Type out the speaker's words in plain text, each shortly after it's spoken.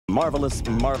Marvelous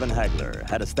Marvin Hagler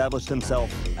had established himself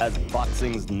as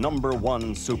boxing's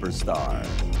 #1 superstar.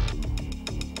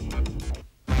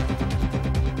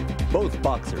 Both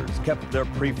boxers kept their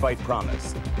pre-fight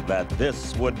promise that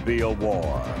this would be a war.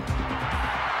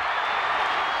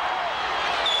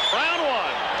 Round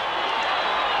one.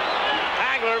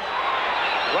 Hagler,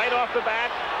 right off the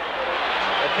bat,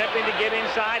 attempting to get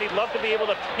inside. He'd love to be able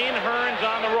to pin Hearns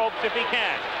on the ropes if he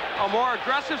can. A more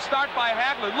aggressive start by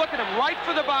Hagler. Look at him, right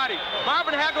for the body.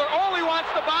 Marvin Hagler only wants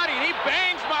the body, and he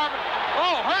bangs Marvin.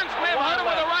 Oh, Hearns may have hurt him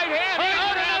with a right hand. Hearns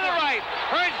with another right.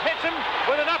 Hearns hits him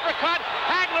with an uppercut.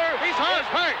 Hagler He's hurt. is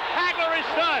hurt. Hagler is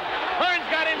stunned. Hearns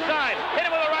got inside. Hit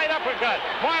him with a right uppercut.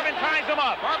 Marvin ties him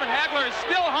up. Marvin Hagler is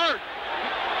still hurt.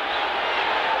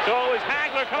 So it was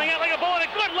Hagler coming out like a bullet. A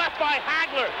good left by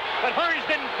Hagler, but Hearns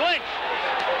didn't flinch.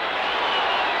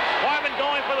 Marvin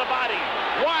going for the body.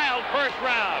 Wild first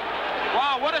round.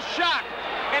 Wow, what a shot.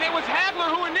 And it was Hagler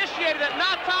who initiated it,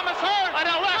 not Thomas Hearns. On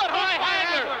a left by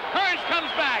Hagler. Hearns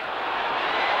comes back.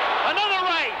 Another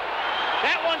right.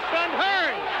 That one stunned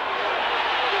Hearns.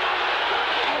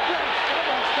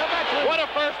 What a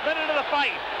first minute of the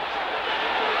fight.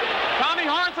 Tommy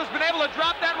Hearns has been able to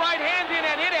drop that right hand in,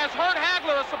 and it has hurt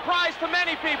Hagler, a surprise to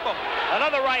many people.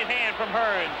 Another right hand from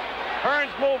Hearns.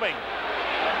 Hearns moving.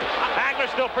 Hagler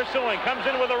still pursuing. Comes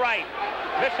in with a right.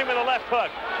 Missing with a left hook.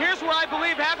 Here's where I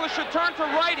believe Hagler should turn to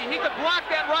righty. He could block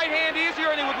that right hand easier,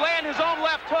 and he would land his own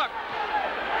left hook.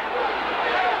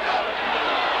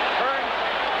 Hearns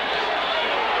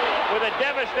with a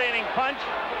devastating punch.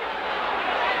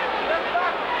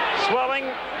 Swelling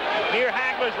near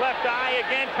Hagler's left eye.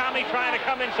 Again, Tommy trying to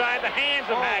come inside the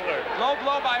hands of Hagler. Low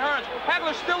blow by Hearns.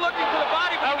 Hagler still looking for the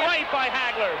body. A right by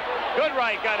Hagler. Good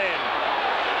right got in.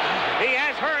 He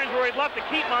has Hearns where he'd love to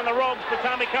keep him on the ropes, but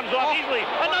Tommy comes off easily.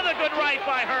 Another good right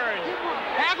by Hearns.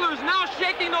 Hagler is now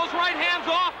shaking those right hands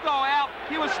off, though, Al.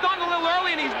 He was stunned a little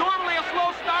early, and he's normally a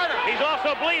slow starter. He's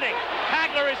also bleeding.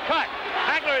 Hagler is cut.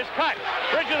 Hagler is cut.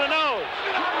 Bridge of the nose.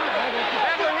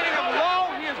 Hagler hitting him low.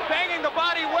 He is banging the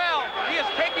body well. He is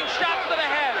taking shots to the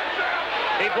head.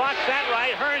 He blocks that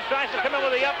right. Hearns tries to come in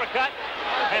with the uppercut,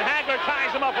 and Hagler ties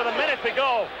him up with a minute to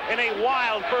go in a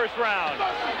wild first round.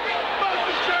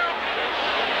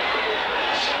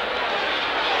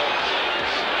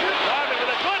 Marvin with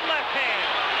a good left hand.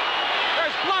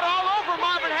 There's blood all over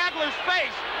Marvin Hagler's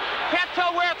face. Can't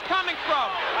tell where it's coming from.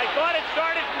 I thought it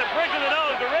started from the bridge of the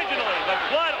nose originally, but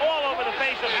blood all over the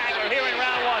face of Hagler here in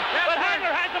round one. But Hagler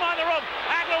has him on the rope.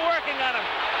 Hagler working on him.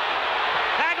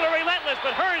 Hagler relentless,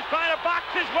 but Hearns trying to box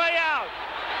his way out.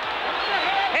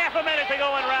 Half a minute to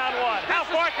go in round one. How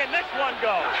far can this one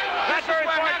go? Not very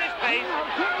far at this pace.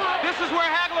 This is where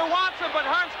Hagler wants him, but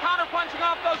Hearns counterpunching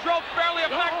off those ropes fairly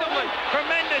effectively.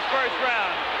 Tremendous first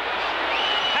round.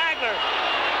 Hagler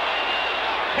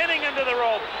pinning him to the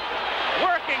ropes,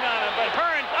 working on him, but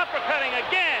Hearns uppercutting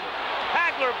again.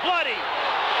 Hagler bloody.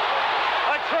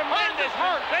 A tremendous,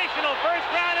 sensational first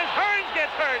round as Hearns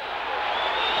gets hurt.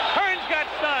 Hearns got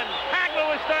stunned.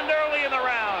 Hagler was stunned early in the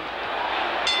round.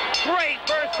 Great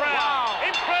first round. Wow.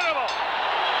 Incredible.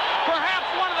 Perhaps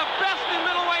one of the best in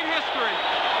middleweight history.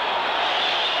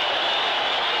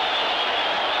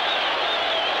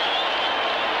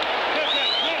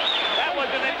 That was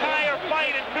an entire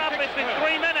fight encompassed in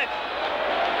 3 minutes.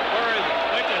 Where is it?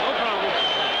 Right there, no problem.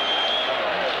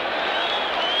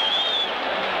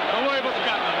 Don't worry about the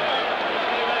gun.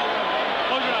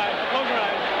 Close your eyes. Close your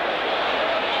eyes.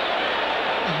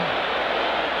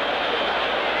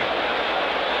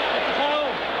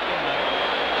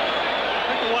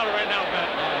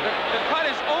 The cut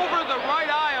is over the right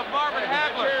eye of Marvin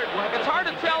Hagler. It's hard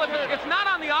to tell if it's not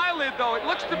on the eyelid, though. It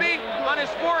looks to be on his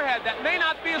forehead. That may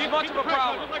not be as much of a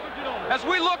problem. As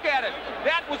we look at it,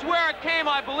 that was where it came,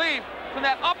 I believe, from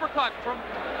that uppercut from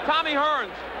Tommy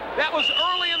Hearns. That was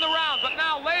early in the round, but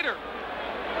now later,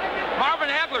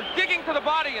 Marvin Hagler digging to the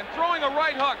body and throwing a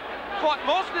right hook. Fought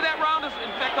most of that round, in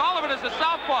fact, all of it as a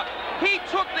southpaw. He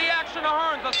took the action of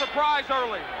Hearns, a surprise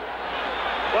early.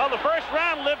 Well, the first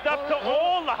round lived up to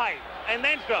all the hype, and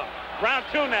then some. Round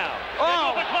two now.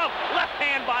 Oh! The glove, left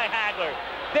hand by Hagler.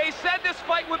 They said this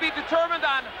fight would be determined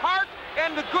on heart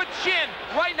and the good chin.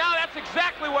 Right now, that's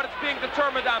exactly what it's being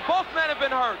determined on. Both men have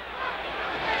been hurt.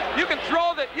 You can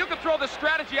throw the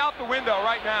strategy out the window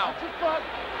right now.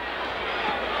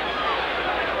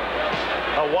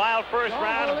 A wild first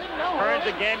round. Hearns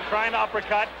again trying to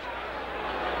uppercut.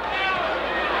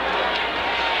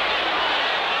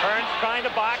 Hearns trying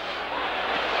to box.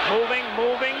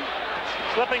 Moving,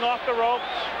 slipping off the ropes.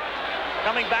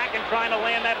 Coming back and trying to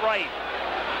land that right.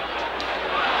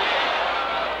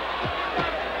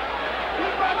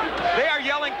 They are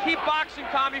yelling, keep boxing.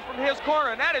 watching Tommy from his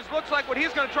corner, and that looks like what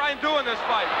he's going to try and do in this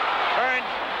fight. Hearns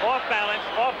off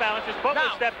balance. His foot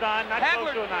was stepped on, not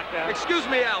close to a knockdown. Excuse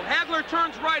me, Al. Hagler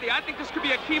turns righty. I think this could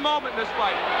be a key moment in this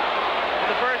fight. For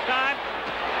the first time,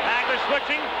 Hagler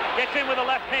switching, gets in with a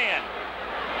left hand.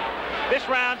 This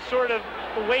round sort of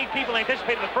the way people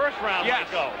anticipated the first round might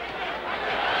go.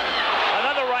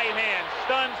 Another right hand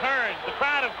stuns Hearns. The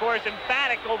crowd, of course,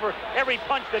 emphatic over every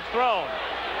punch that's thrown.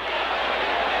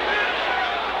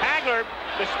 Hagler,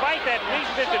 despite that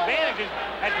recent disadvantages,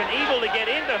 has been able to get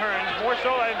into Hearns more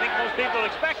so than I think most people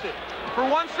expected. For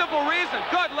one simple reason,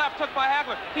 good left hook by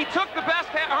Hagler. He took the best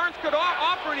Hearns could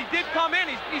offer, and he did come in.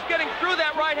 He's getting through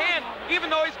that right hand, even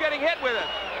though he's getting hit with it.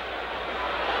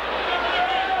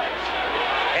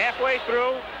 Halfway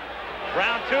through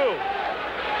round 2.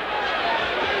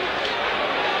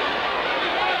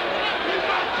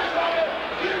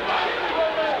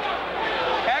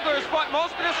 Hagler has fought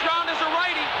most of this round as a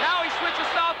righty. Now he switches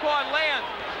southpaw and lands.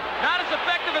 Not as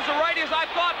effective as a righty as I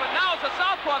thought, but now as a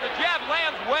southpaw, the jab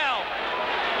lands well.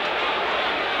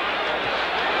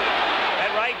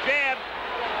 That right jab.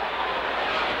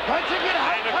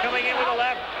 Hagler coming in with a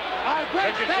left.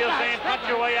 Richard Steele saying, punch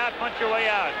your way out, punch your way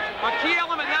out. A key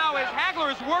element now is Hagler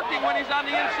is working when he's on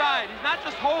the inside. He's not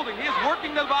just holding. He is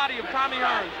working the body of Tommy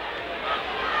Hearns.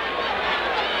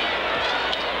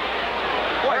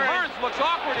 Boy, Hearns looks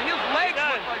awkward, and his legs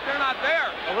look like they're not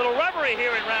there. A little rubbery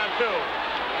here in round 2.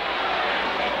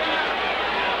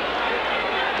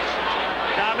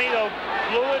 Tommy, though,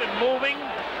 fluid and moving.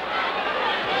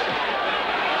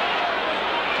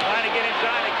 Trying to get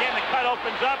inside again. The cut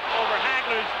opens up over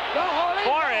Hagler's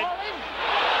forehead.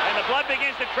 And the blood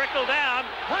begins to trickle down.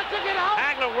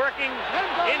 Hagler working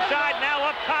inside, now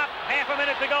up top. Half a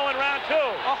minute to go in round 2.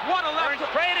 What a left. Hearns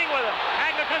trading with him.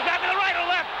 Hagler comes back to the right or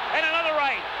left, and another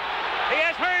right. He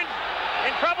has Hearns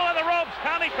in trouble on the ropes.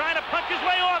 Tommy trying to punch his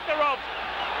way off the ropes.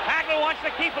 Hagler wants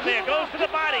to keep him there. Goes to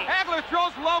the body. Hagler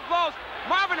throws low blows.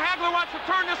 Marvin Hagler wants to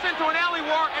turn this into an alley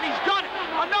war, and he's done it.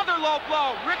 Another low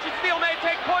blow. Richard Steele may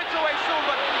take points away soon,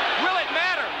 but will it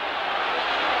matter?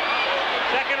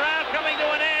 Second round coming to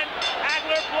an end.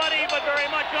 Hagler bloody, but very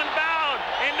much unbound.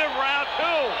 End of round 2.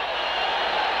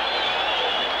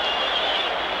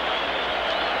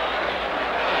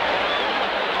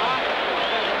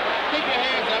 Keep your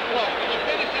hands up. Look, when you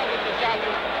finish up with the shot,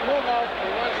 you move off to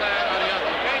one side or the other,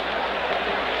 okay?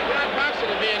 We're not boxing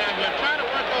to being out here. Try to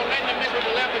work on letting him miss with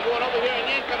the left and going over here and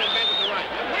then coming back with the right.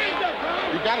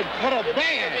 You got to cut up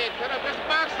bad. Cut up. Let's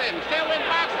box him. Stay away and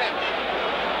box him.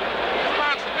 Let's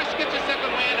box him. Let's get your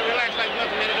second man to relax like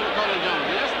nothing had to do with Colin Jones.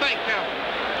 Let's think careful.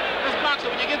 Let's box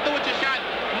him. When you get through with your shot,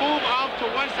 move off to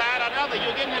one side or the other.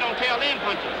 You're getting hit on tail end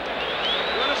punches.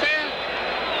 You understand?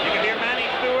 You can hear Manny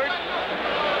Stewart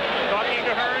talking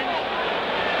to Hearns.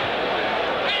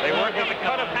 They work on the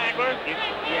cut of Hagler.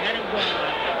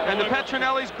 And the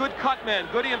Petronelli's good cut men.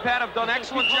 Goody and Pat have done an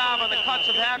excellent job on the cuts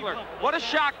of Hagler. What a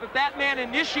shock that that man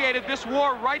initiated this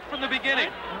war right from the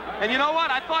beginning. And you know what?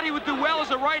 I thought he would do well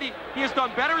as a righty. He has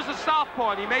done better as a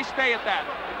southpaw, and he may stay at that.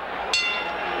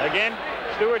 Again,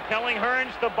 Stewart telling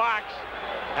Hearns to box.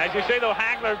 As you say, though,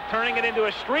 Hagler turning it into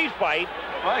a street fight.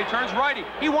 Well, he turns righty.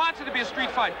 He wants it to be a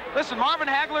street fight. Listen, Marvin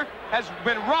Hagler has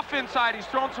been rough inside. He's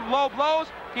thrown some low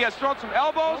blows. He has thrown some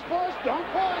elbows. Don't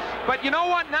push. But you know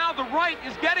what? Now the right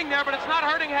is getting there, but it's not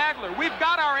hurting Hagler. We've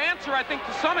got our answer, I think,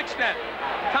 to some extent.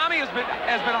 Tommy has been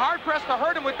hard-pressed to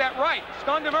hurt him with that right.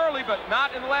 Stunned him early, but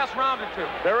not in the last round or two.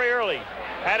 Very early.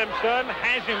 Had him stunned,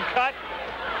 has him cut.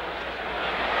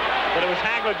 But it was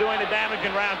Hagler doing the damage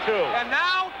in round 2. And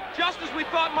now, just as we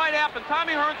thought might happen,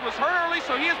 Tommy Hearns was hurt early,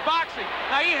 so he is boxing.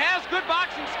 Now, he has good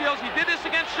boxing skills. He did this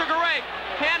against Sugar Ray.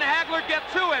 Can Hagler get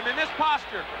to him in this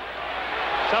posture?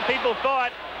 Some people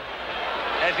thought,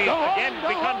 as he again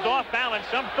becomes off balance,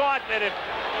 some thought that if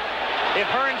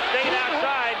Hearns stayed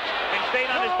outside and stayed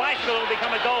on his bicycle, it would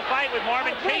become a dull fight with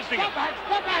Marvin chasing him.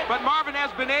 But Marvin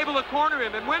has been able to corner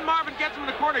him, and when Marvin gets him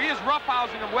in the corner, he is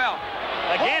roughhousing him well.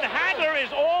 Again, Hagler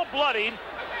is all bloodied.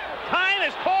 Time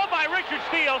is called by Richard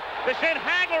Steele to send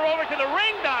Hagler over to the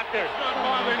ring doctor.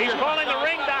 He's calling the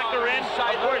ring doctor in.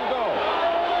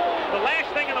 The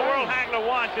last thing in the world Hagler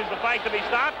wants is the fight to be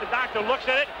stopped. The doctor looks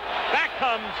at it. Back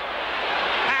comes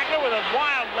Hagler with a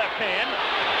wild left hand.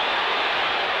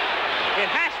 It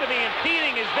has to be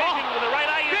impeding his vision with the right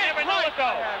eye. You never know it,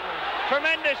 though.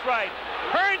 Tremendous right.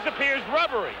 Hearns appears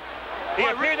rubbery. He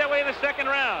appeared that way in the second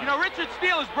round. You know, Richard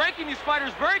Steele is breaking these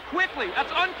fighters very quickly.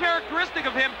 That's uncharacteristic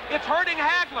of him. It's hurting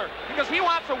Hagler because he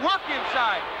wants to work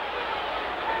inside.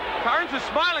 Hearns is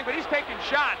smiling, but he's taking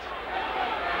shots.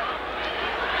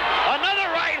 Another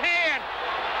right hand.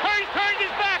 Hearns turns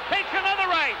his back, takes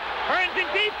another right. Hearns in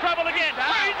deep trouble again.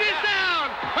 Hearns is down.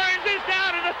 Hearns is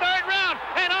down in the third round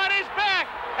and on his back.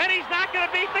 And he's not going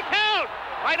to beat the count.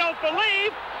 I don't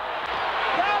believe.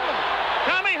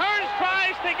 Tommy Hearns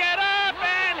tries to get up,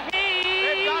 and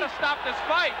They've got to stop this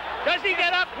fight. Does he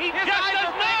get up? He just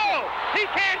doesn't know. He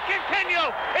can't continue.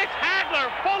 It's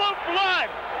Hagler, full of blood.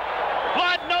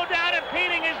 Blood, no doubt,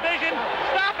 impeding his vision,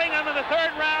 stopping him in the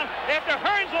third round after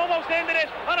Hearns almost ended it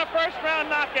on a first-round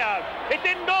knockout. It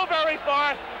didn't go very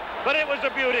far, but it was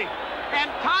a beauty. And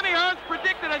Tommy Hearns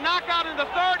predicted a knockout in the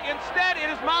third. Instead,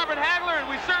 it is Marvin Hagler, and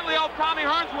we certainly hope Tommy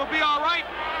Hearns will be all right.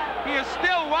 He is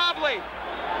still wobbly.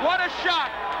 What a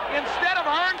shot. Instead of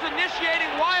Hearns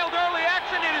initiating wild early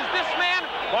action, it is this man.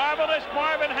 Marvelous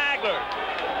Marvin Hagler.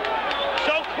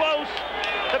 So close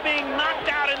to being knocked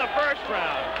out in the first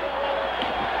round.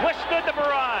 Withstood the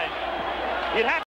barrage. You'd have